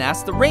up and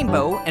ask the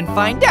rainbow and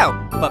find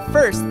out. But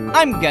first,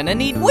 I'm gonna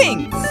need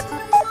wings.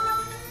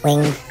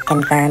 Wings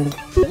confirmed.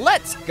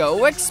 Let's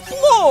go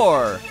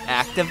explore!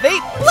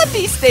 Activate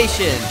Blippi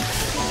Station!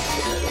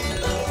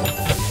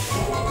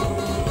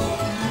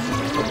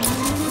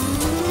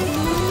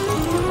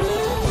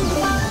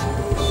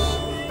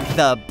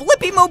 The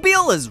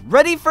BlippiMobile is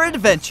ready for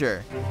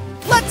adventure.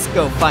 Let's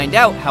go find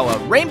out how a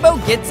rainbow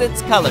gets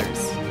its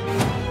colors.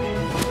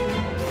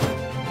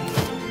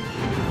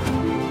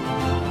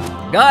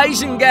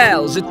 Guys and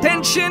gals,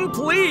 attention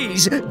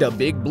please. The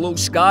Big Blue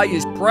Sky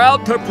is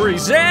proud to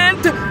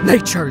present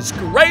nature's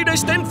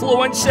greatest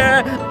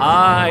influencer.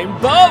 I'm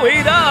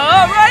Bowie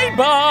the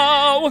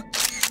Rainbow.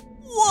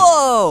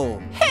 Whoa!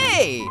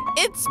 Hey,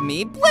 it's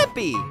me,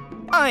 Blippi.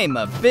 I'm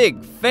a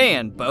big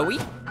fan, Bowie.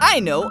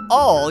 I know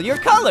all your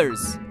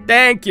colors.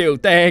 Thank you.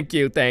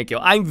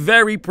 I'm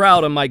very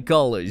proud of my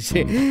colors.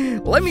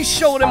 Let me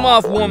show them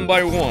off one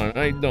by one.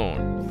 I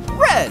don't.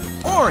 Red,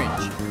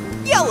 orange,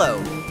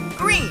 yellow,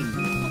 green,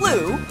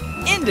 blue,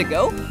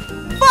 indigo,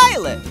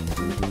 violet.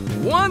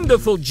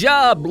 Wonderful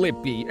job,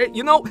 Blippi.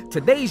 You know,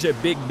 today's a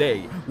big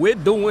day. We're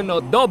doing a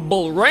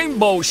double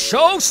rainbow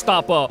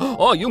showstopper.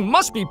 Oh, you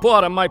must be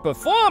part of my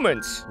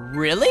performance.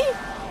 Really?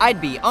 I'd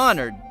be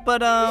honored,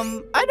 but I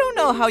don't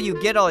know how you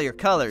get all your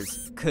colors.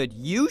 Could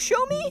you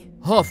show me?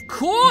 Of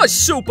course,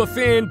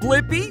 superfan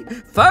Blippi.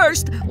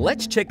 First,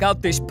 let's check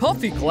out this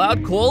puffy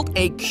cloud called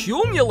a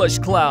cumulus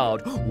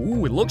cloud.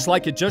 Ooh, it looks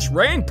like it just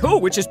rained too,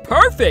 which is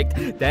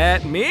perfect.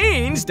 That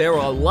means there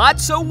are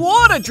lots of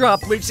water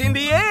droplets in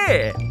the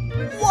air.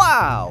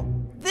 Wow,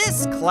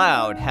 This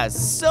cloud has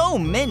so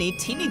many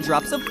teeny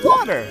drops of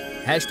water.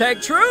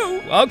 Hashtag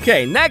true.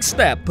 Okay, next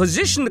step.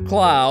 Position the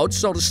cloud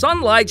so the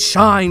sunlight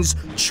shines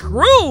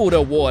true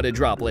to water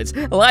droplets,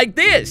 like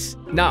this.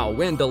 Now,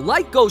 when the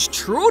light goes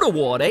true to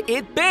water,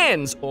 it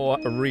bends, or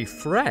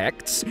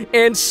refracts,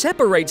 and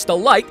separates the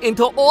light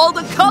into all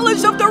the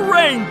colors of the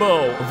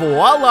rainbow.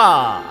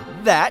 Voila!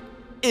 That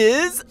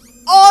is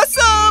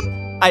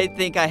awesome! I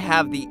think I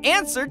have the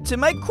answer to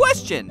my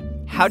question.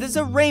 How does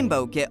a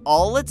rainbow get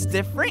all its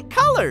different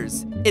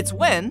colors? It's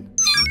when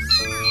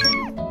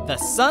the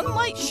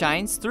sunlight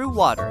shines through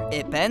water.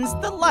 It bends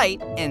the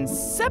light and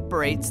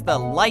separates the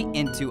light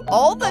into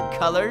all the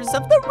colors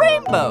of the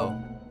rainbow.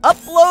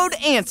 Upload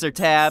answer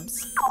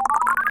tabs.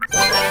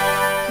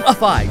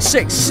 5,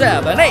 6,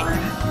 7, 8.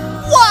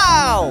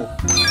 Wow!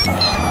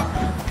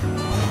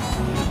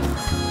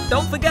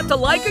 Don't forget to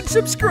like and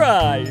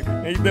subscribe.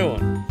 How you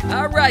doing?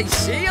 All right,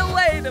 see you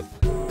later.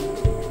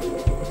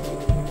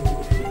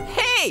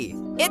 Hey,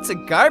 it's a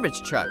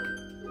garbage truck.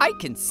 I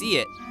can see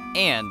it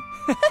and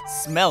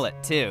smell it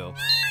too.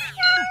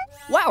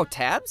 Wow,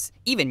 Tabs,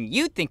 even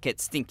you think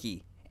it's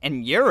stinky,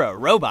 and you're a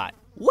robot.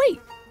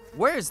 Wait,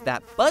 where's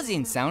that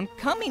buzzing sound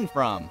coming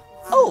from?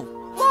 Oh,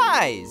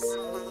 flies!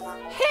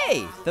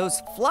 Hey,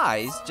 those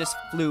flies just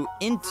flew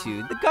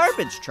into the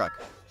garbage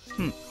truck.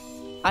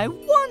 I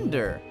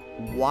wonder,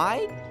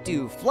 why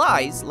do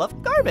flies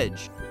love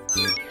garbage?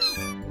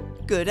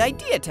 Good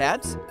idea,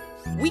 Tabs.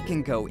 We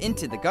can go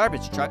into the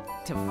garbage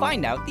truck to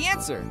find out the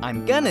answer.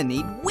 I'm gonna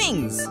need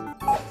wings.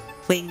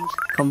 Wings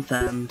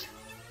confirmed.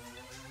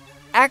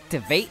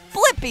 Activate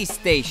Blippi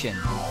Station.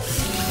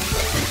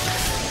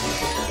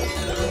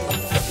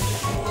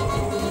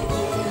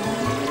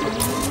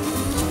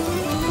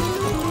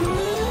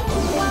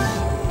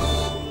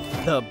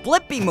 The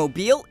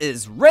BlippiMobile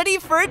is ready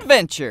for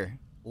adventure.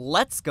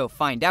 Let's go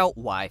find out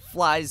why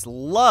flies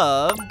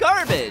love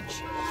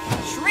garbage.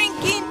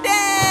 Shrinking down!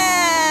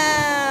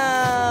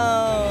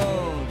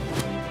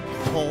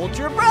 Hold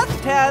your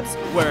breath, Tabs.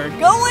 We're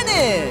going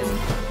in.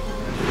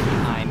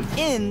 I'm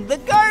in the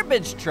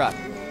garbage truck.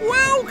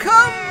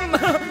 Welcome!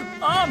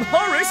 I'm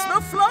Horace the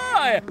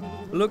Fly.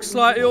 Looks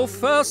like your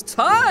first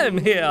time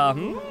here.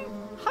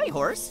 Hi,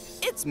 Horace.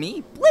 It's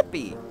me,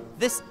 Blippi.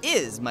 This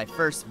is my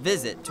first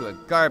visit to a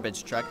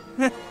garbage truck.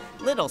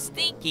 Little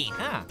stinky,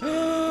 huh?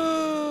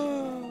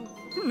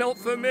 Not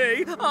for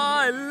me.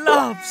 I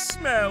love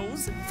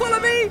smells. Follow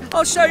me.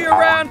 I'll show you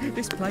around.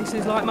 This place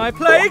is like my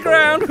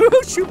playground.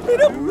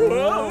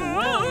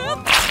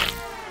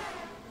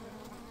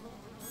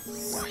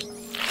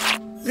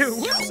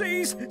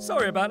 Whoopsies.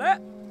 Sorry about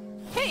that.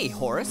 Hey,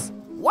 Horace.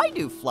 Why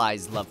do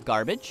flies love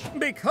garbage?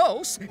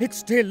 Because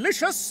it's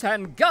delicious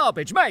and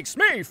garbage makes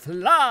me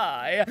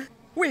fly.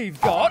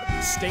 We've got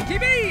stinky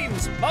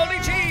beans, moldy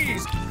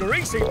cheese,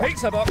 greasy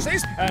pizza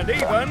boxes, and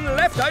even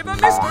leftover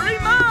mystery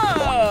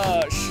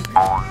mush.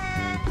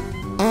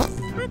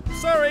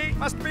 Oops, sorry,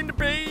 must have been the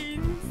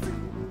beans.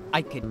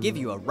 I could give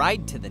you a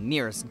ride to the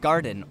nearest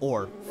garden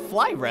or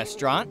fly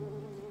restaurant.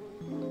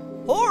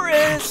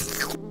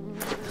 Horace!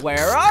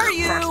 Where are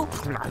you?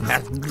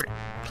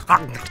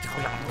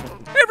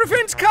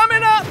 Everything's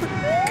coming up!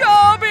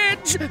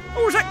 Garbage!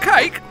 Oh, was that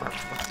cake?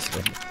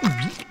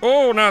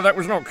 Oh, no, that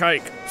was not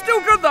cake.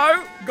 Still good,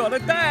 though. Gotta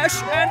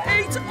dash and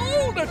eat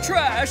all the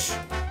trash.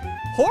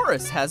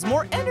 Horace has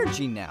more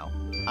energy now.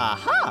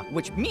 Aha!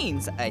 Which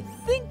means I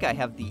think I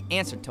have the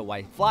answer to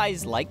why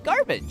flies like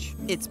garbage.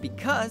 It's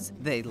because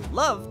they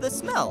love the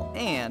smell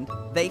and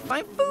they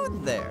find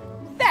food there.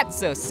 That's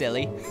so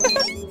silly.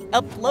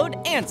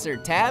 Upload answer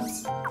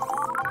tabs.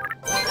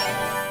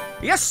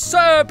 Yes,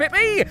 sir,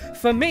 Blippi.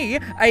 For me,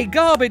 a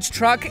garbage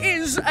truck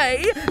is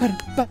a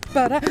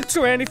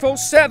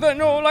 24/7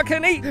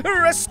 all-I-can-eat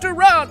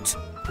restaurant.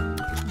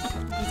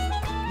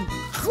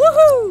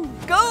 Woohoo!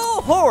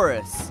 Go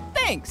Horace!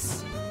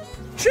 Thanks!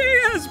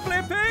 Cheers,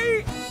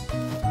 Blippi!